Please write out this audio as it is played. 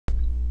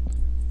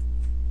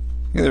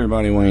Hey there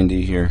everybody, Wayne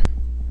D here,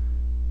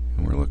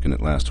 and we're looking at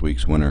last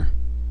week's winner,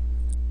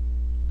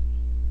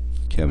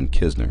 Kevin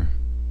Kisner.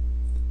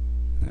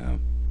 Now,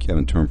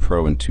 Kevin turned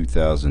pro in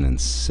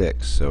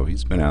 2006, so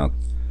he's been out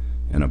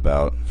and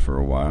about for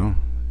a while,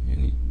 and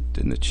he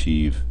didn't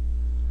achieve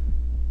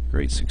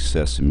great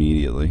success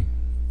immediately,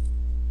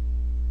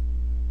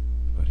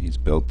 but he's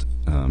built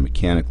a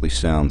mechanically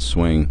sound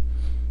swing,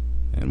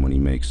 and when he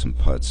makes some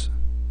putts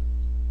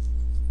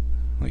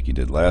like he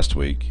did last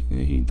week,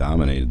 he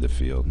dominated the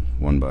field,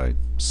 won by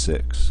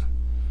 6.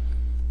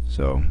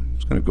 So I'm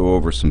just going to go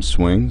over some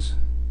swings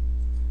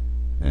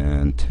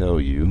and tell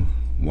you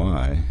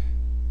why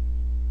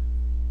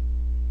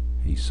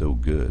he's so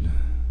good.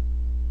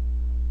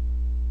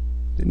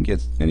 Didn't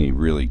get any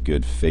really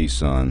good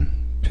face-on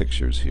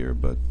pictures here,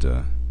 but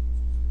I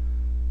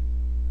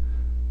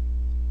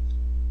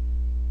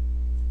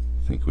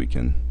think we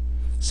can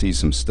see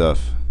some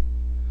stuff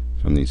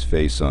from these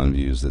face-on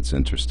views that's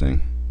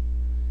interesting.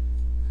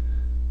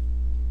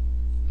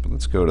 But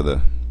let's go to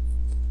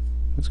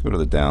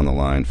the down the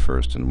line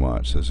first and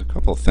watch. There's a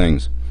couple of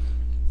things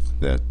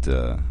that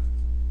I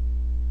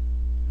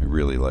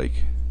really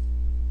like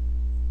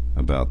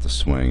about the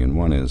swing, and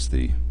one is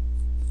the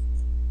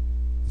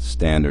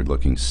standard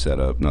looking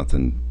setup.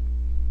 Nothing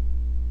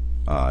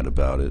odd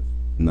about it.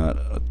 Not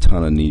a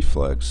ton of knee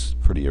flex,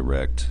 pretty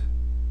erect.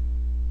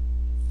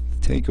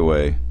 The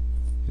takeaway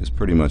is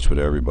pretty much what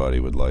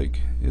everybody would like.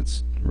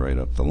 It's right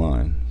up the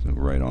line, so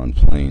right on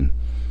plane.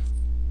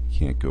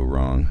 Can't go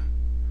wrong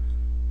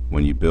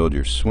when you build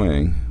your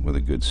swing with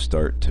a good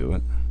start to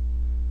it.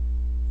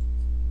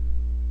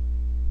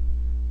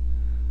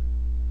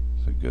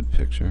 It's a good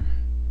picture.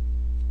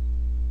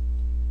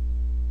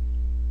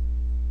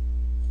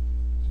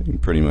 So you can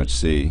pretty much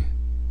see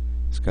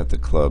it's got the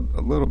club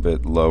a little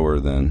bit lower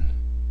than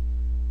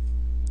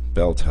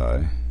belt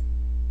high,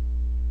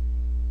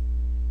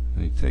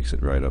 and he takes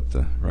it right up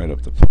the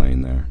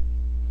plane there.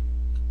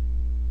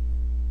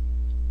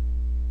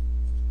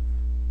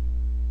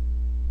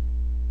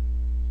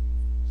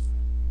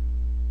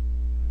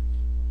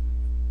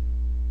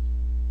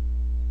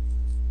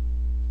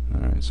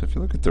 So if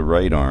you look at the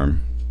right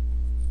arm,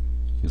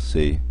 you'll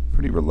see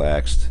pretty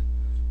relaxed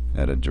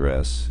at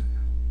address.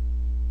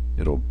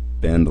 It'll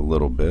bend a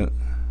little bit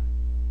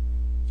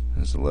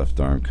as the left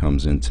arm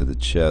comes into the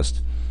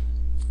chest,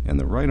 and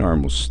the right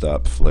arm will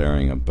stop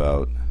flaring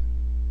about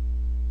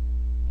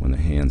when the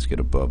hands get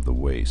above the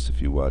waist.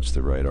 If you watch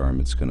the right arm,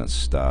 it's going to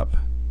stop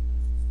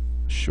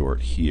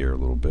short here a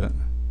little bit.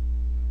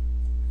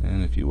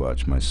 And if you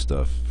watch my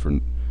stuff, for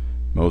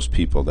most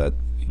people that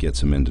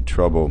gets them into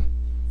trouble.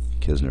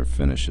 Kisner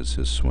finishes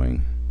his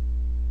swing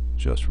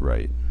just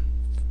right.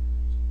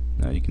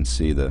 Now you can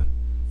see the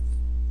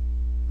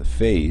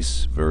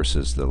face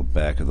versus the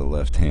back of the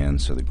left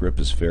hand, so the grip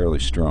is fairly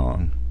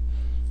strong,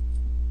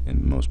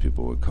 and most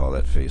people would call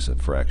that face a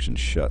fraction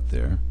shut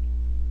there.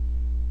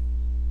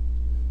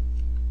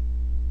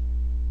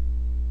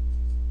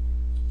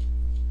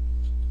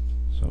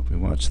 So if we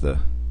watch the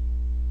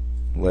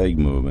leg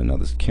movement, now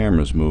this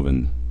camera's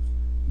moving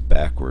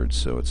backwards,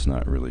 so it's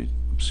not really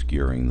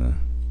obscuring the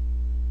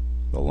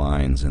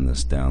lines in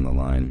this down the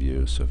line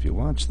view. So if you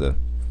watch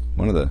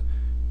one of the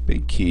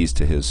big keys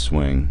to his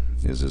swing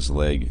is his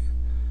leg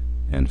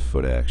and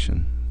foot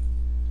action.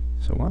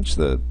 So watch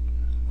the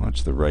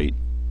right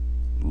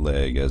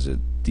leg as it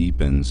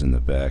deepens in the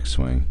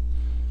backswing,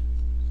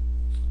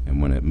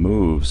 and when it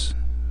moves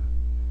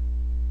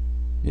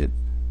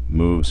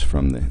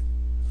from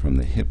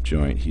the hip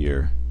joint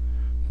here.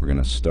 We're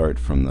going to start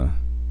from the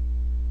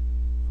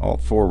all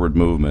forward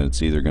movement.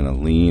 It's either going to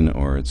lean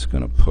or it's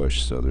going to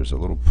push, so there's a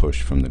little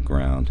push from the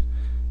ground,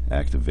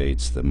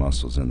 activates the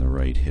muscles in the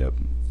right hip,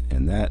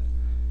 and that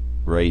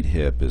right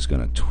hip is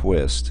going to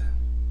twist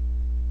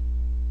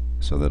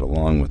so that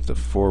along with the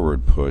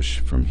forward push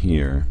from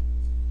here,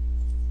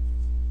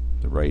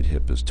 the right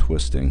hip is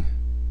twisting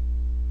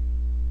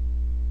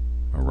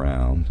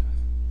around,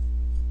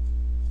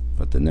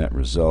 but the net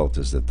result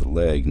is that the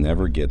leg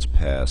never gets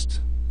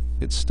past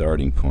its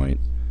starting point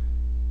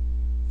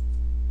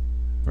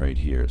right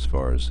here. As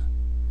far as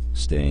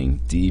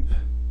staying deep,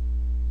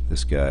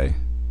 this guy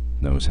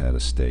knows how to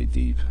stay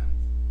deep.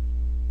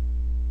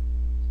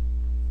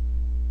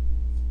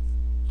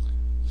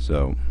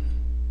 So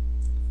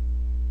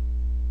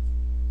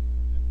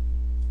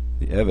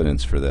the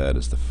evidence for that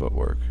is the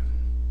footwork.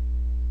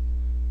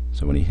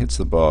 So when he hits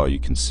the ball, you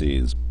can see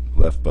his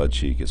left butt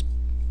cheek is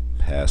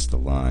past the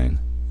line,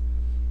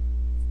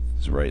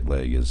 his right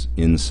leg is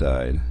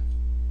inside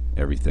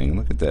everything.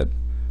 Look at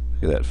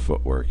that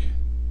footwork.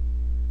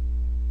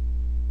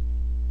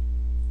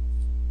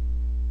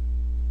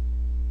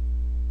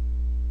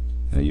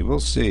 Now you will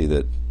see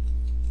that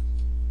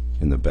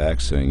in the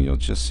backswing you'll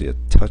just see a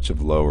touch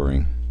of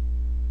lowering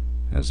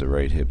as the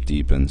right hip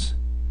deepens.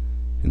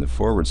 In the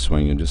forward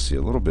swing you'll just see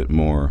a little bit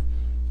more,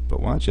 but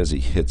watch as he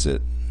hits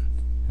it,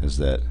 as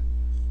that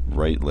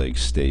right leg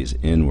stays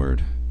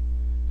inward.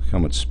 Look how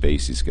much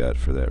space he's got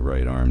for that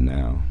right arm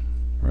now,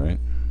 right?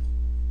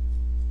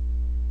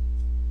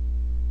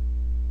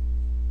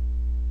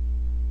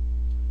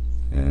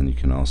 you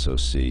can also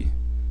see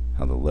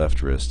how the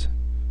left wrist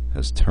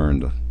has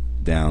turned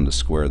down to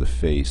square the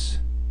face.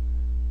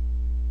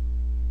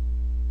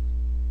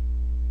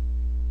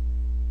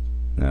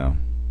 Now,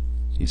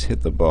 he's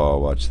hit the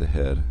ball, watch the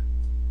head.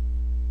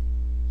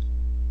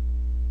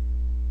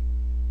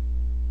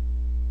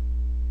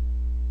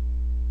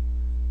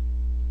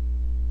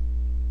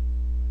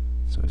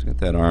 So he's got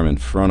that arm in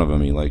front of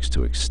him, he likes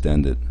to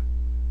extend it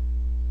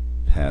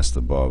past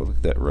the ball, but look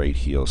at that right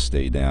heel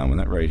stay down. When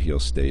that right heel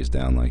stays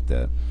down like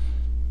that,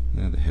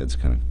 the head's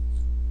kind of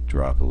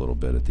drop a little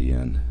bit at the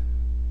end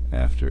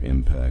after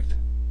impact.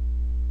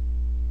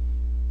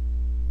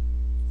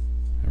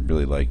 I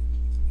really like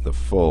the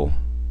full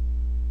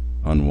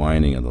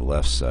unwinding of the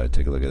left side.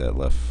 Take a look at that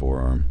left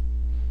forearm.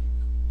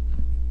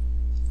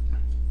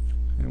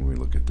 And we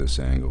look at this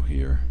angle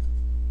here.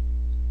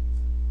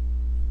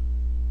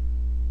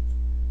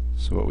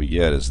 So what we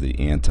get is the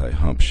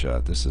anti-hump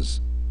shot. This is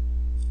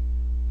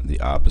the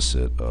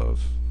opposite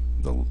of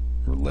the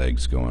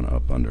legs going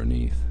up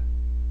underneath.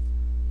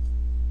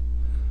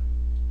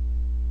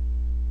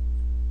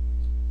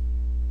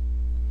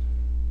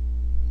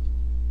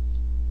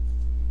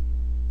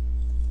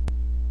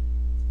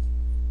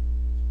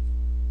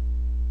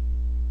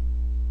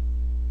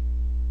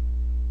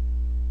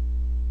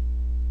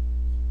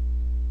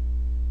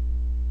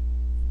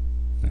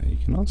 You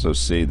can also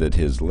see that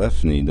his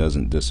left knee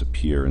doesn't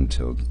disappear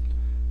until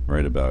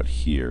right about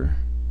here.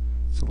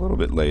 It's a little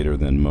bit later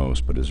than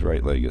most, but his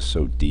right leg is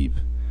so deep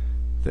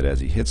that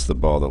as he hits the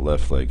ball, the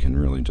left leg can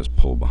really just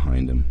pull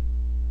behind him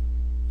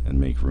and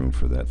make room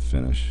for that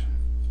finish.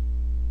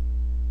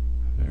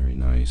 Very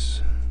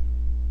nice.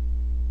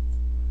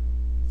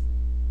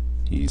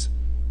 He's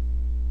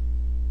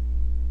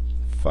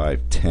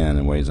 5'10"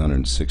 and weighs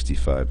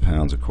 165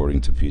 pounds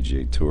according to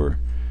PGA Tour.com,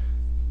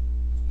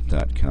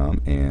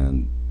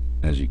 and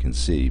as you can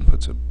see, he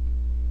puts a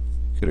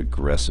good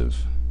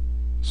aggressive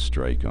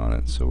strike on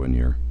it. So when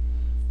you're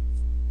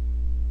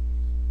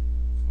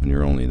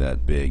only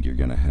that big, you're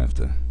going to have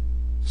to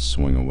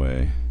swing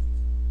away.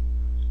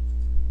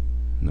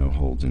 No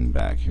holding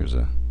back. Here's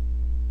a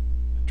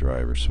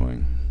driver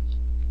swing.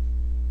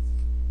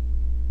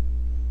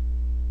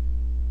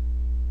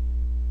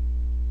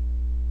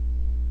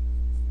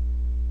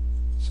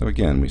 So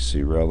again, we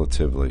see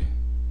relatively,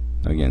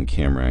 again,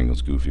 camera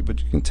angle's goofy,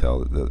 but you can tell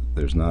that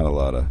there's not a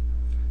lot of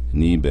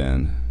knee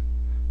bend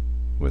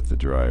with the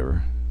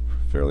driver.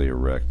 Fairly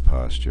erect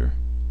posture.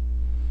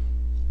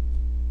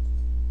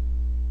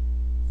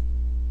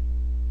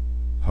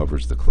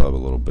 Hovers the club a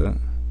little bit,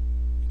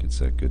 gets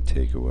that good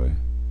takeaway.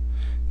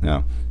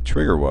 Now,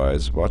 trigger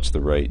wise, watch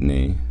the right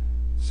knee.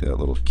 See that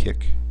little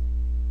kick?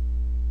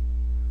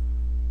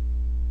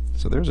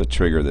 So there's a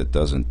trigger that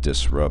doesn't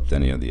disrupt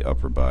any of the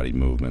upper body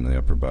movement. The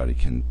upper body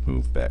can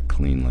move back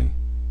cleanly.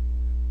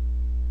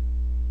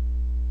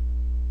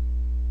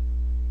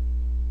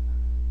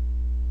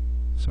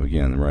 So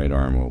again, the right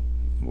arm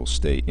will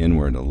stay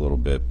inward a little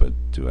bit, but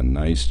do a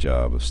nice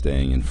job of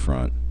staying in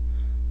front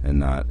and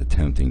not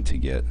attempting to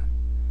get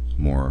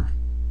more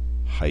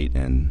height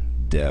and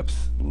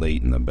depth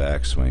late in the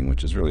backswing,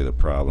 which is really the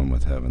problem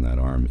with having that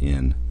arm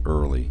in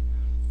early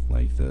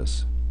like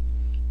this.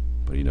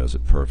 But he does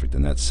it perfect,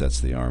 and that sets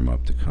the arm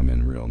up to come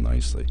in real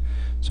nicely.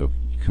 So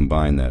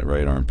combine that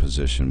right arm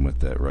position with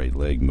that right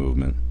leg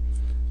movement,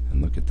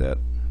 and look at that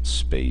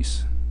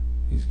space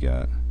he's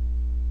got.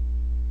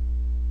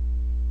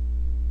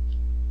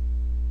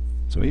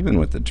 So even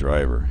with the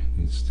driver,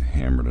 he's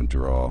hammered a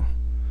draw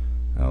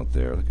out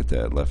there. Look at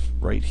that,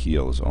 right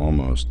heel is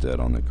almost dead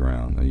on the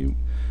ground. Now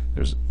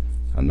there's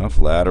enough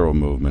lateral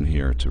movement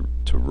here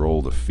to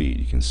roll the feet.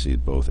 You can see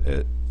both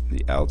at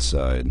the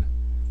outside,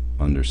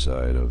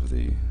 underside of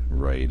the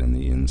right and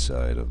the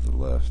inside of the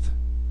left.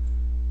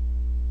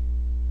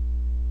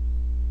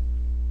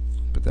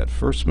 But that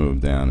first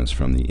move down is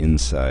from the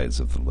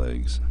insides of the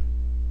legs.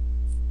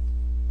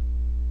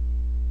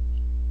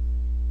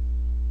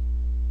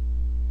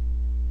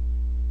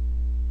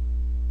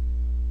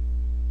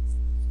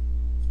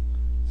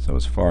 So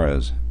as far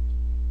as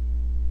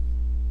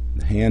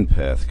the hand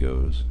path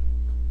goes,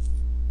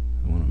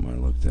 the one I might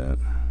have looked at,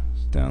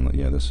 it's down.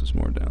 Yeah, this is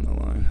more down the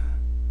line.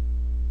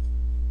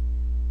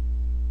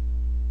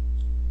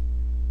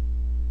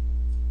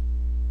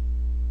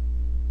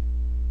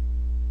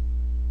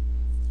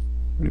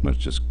 Pretty much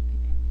just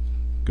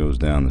goes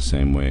down the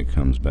same way it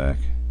comes back.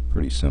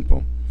 Pretty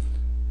simple.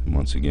 And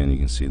once again, you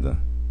can see the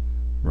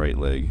right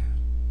leg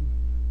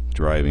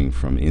driving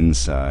from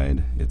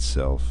inside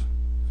itself.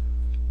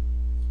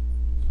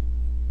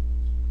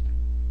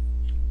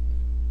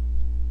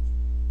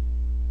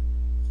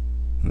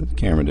 The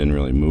camera didn't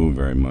really move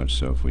very much,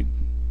 so if we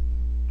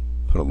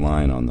put a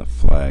line on the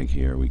flag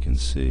here, we can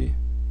see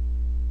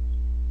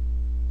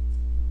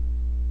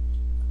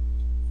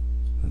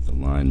that the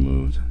line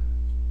moved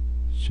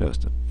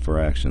just a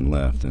fraction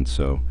left, and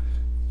so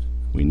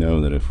we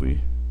know that if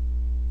we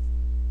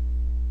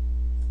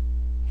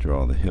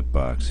draw the hip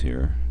box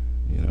here,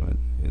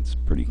 it's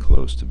pretty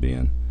close to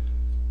being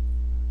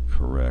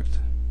correct.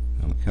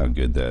 Now look how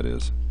good that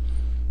is.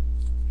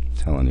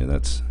 telling you,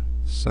 that's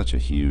such a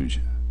huge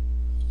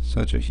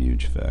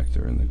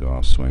factor in the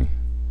golf swing.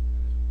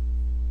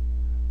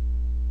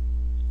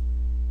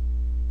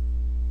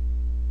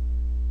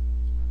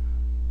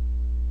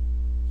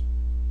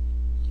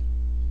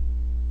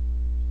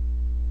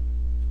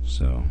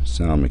 So,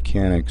 sound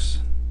mechanics,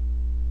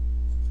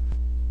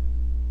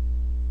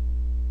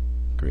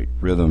 great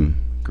rhythm,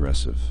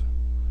 aggressive,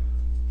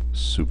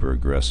 super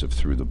aggressive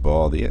through the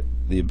ball. The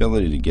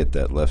ability to get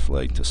that left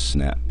leg to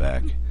snap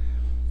back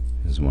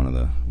is one of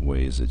the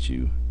ways that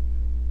you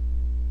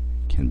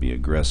can be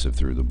aggressive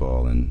through the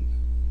ball and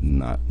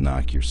not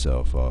knock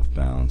yourself off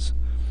balance.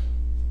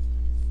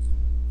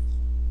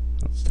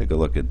 Let's take a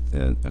look at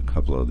a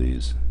couple of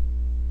these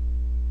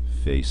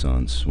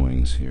face-on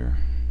swings here,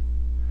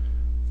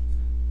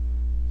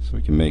 so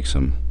we can make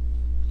some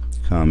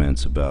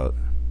comments about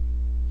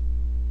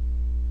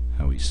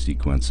how he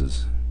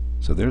sequences.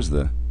 So there's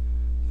the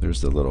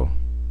little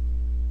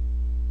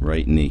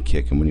right knee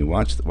kick, and when you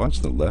watch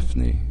the left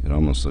knee, it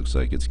almost looks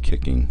like it's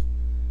kicking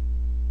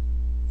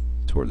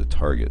toward the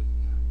target.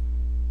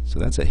 So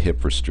that's a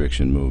hip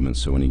restriction movement.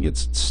 So when he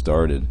gets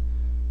started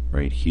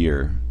right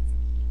here,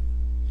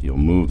 he'll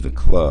move the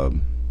club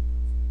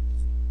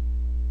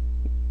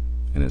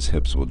and his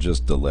hips will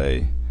just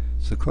delay.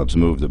 So the club's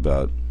moved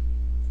about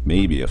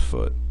maybe a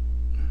foot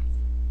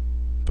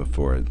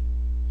before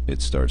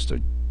it starts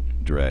to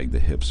drag the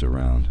hips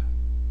around.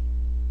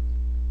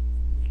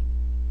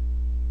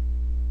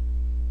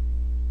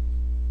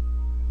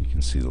 You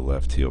can see the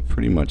left heel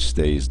pretty much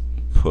stays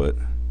put.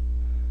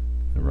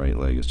 The right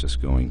leg is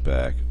just going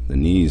back. The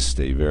knees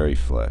stay very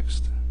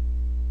flexed.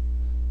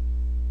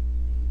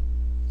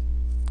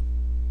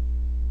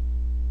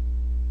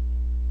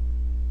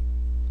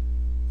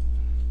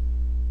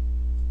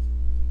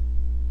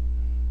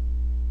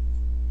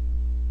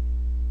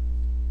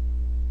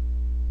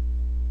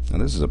 Now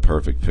this is a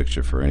perfect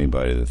picture for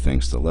anybody that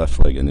thinks the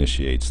left leg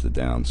initiates the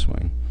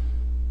downswing,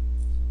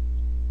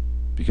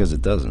 because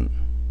it doesn't.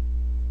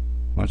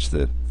 Watch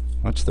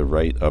the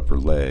right upper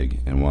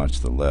leg and watch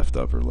the left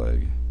upper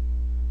leg.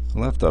 The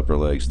left upper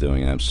leg's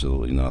doing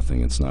absolutely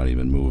nothing. It's not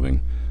even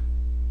moving.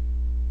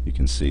 You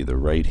can see the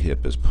right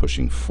hip is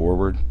pushing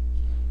forward.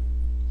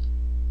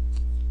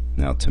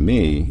 Now to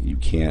me, you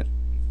can't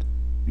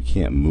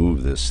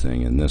move this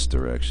thing in this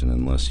direction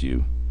unless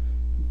you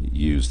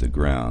use the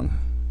ground.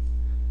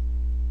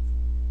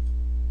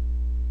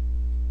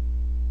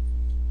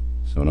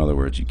 So in other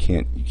words, you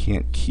can't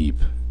keep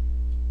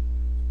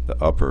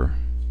the upper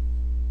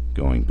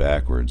going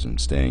backwards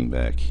and staying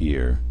back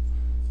here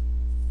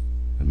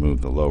and move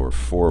the lower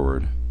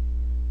forward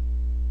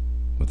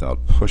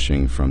without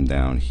pushing from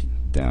down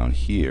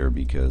here,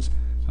 because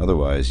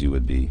otherwise you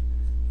would be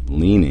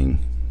leaning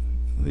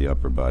the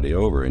upper body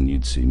over and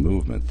you'd see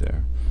movement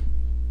there.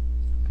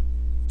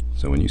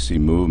 So when you see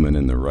movement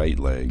in the right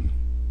leg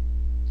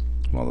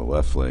while the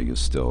left leg is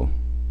still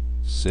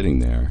sitting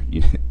there,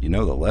 you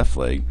know the left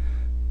leg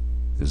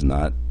is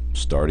not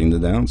starting the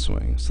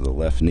downswing, so the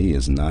left knee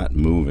is not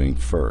moving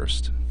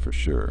first, for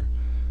sure.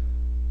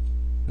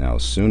 Now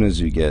as soon as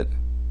you get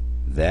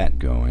that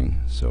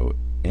going, so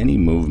any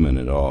movement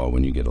at all,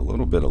 when you get a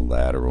little bit of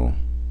lateral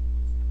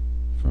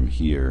from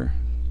here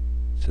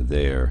to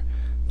there,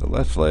 the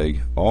left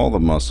leg, all the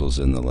muscles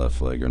in the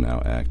left leg are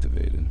now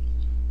activated.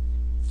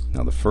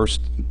 Now the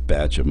first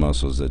batch of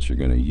muscles that you're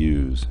going to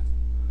use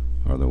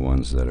are the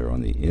ones that are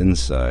on the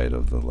inside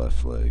of the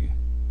left leg,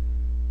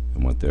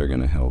 and what they're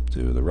going to help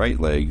do. The right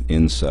leg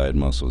inside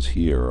muscles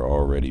here are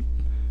already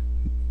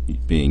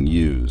being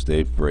used.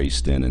 They've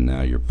braced in and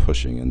now you're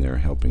pushing, and they're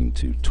helping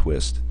to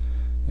twist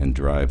and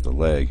drive the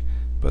leg.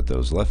 But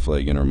those left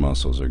leg inner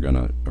muscles are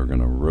gonna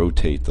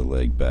rotate the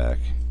leg back.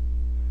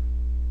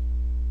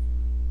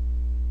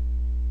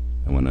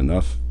 And when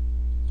enough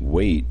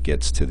weight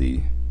gets to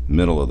the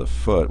middle of the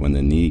foot, when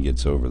the knee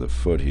gets over the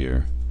foot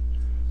here,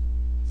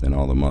 then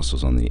all the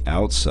muscles on the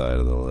outside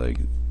of the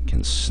leg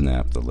can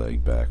snap the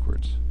leg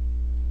backwards.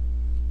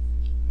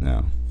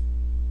 Now,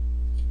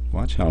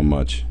 watch how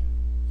much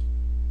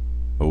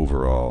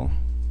overall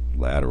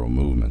lateral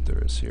movement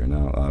there is here.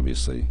 Now,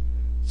 obviously,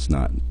 it's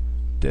not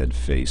dead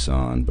face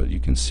on, but you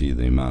can see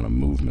the amount of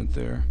movement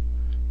there.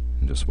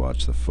 And just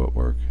watch the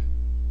footwork.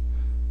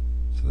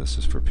 So this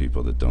is for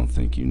people that don't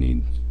think you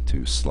need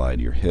to slide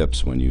your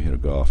hips when you hit a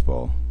golf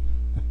ball.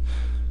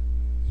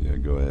 Yeah,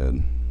 go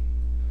ahead.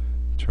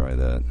 Try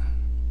that.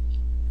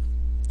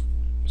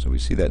 So we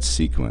see that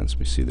sequence.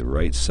 We see the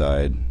right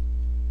side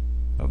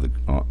of the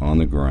on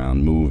the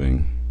ground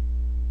moving.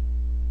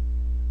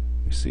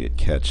 We see it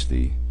catch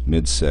the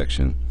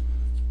midsection.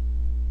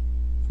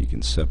 You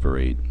can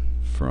separate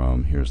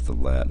from, here's the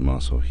lat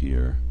muscle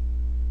here.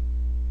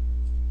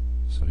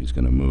 So he's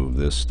going to move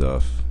this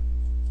stuff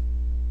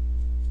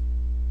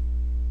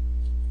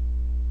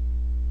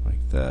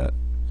like that.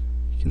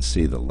 You can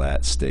see the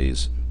lat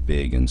stays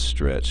big and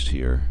stretched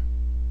here,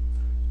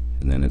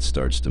 and then it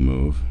starts to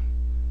move.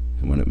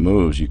 And when it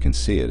moves, you can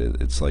see it.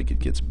 It's like it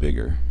gets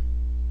bigger,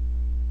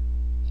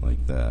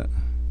 like that.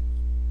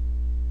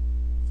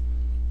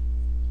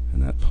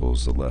 And that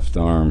pulls the left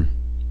arm.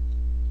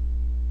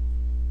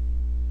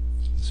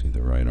 See,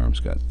 the right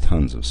arm's got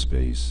tons of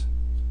space.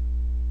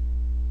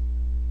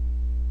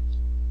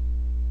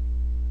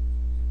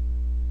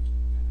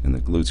 And the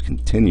glutes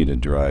continue to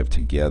drive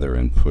together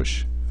and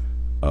push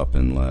up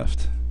and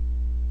left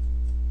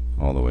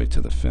all the way to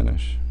the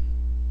finish.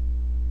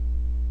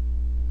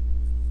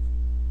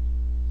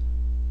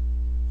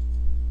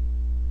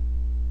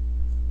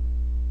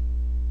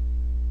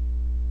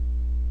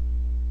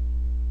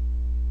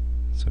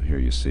 So here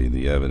you see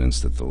the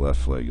evidence that the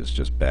left leg is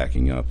just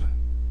backing up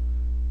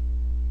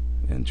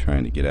and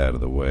trying to get out of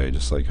the way,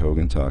 just like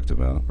Hogan talked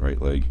about.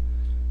 Right leg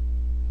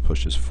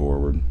pushes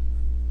forward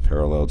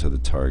parallel to the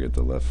target.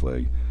 The left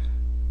leg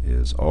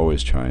is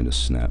always trying to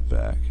snap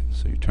back.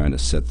 So you're trying to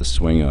set the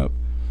swing up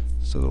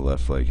so the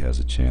left leg has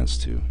a chance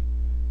to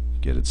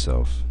get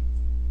itself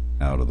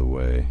out of the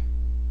way.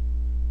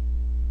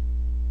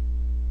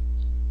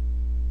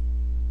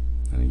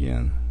 And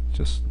again,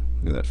 just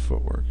look at that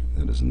footwork.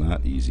 That is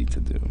not easy to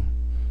do.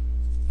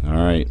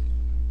 Alright,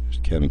 there's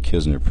Kevin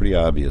Kisner. Pretty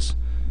obvious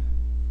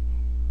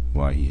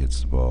why he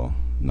hits the ball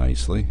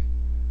nicely.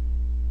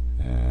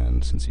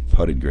 And since he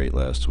putted great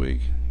last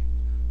week,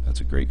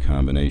 that's a great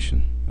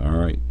combination.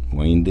 Alright,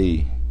 Wayne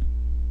D.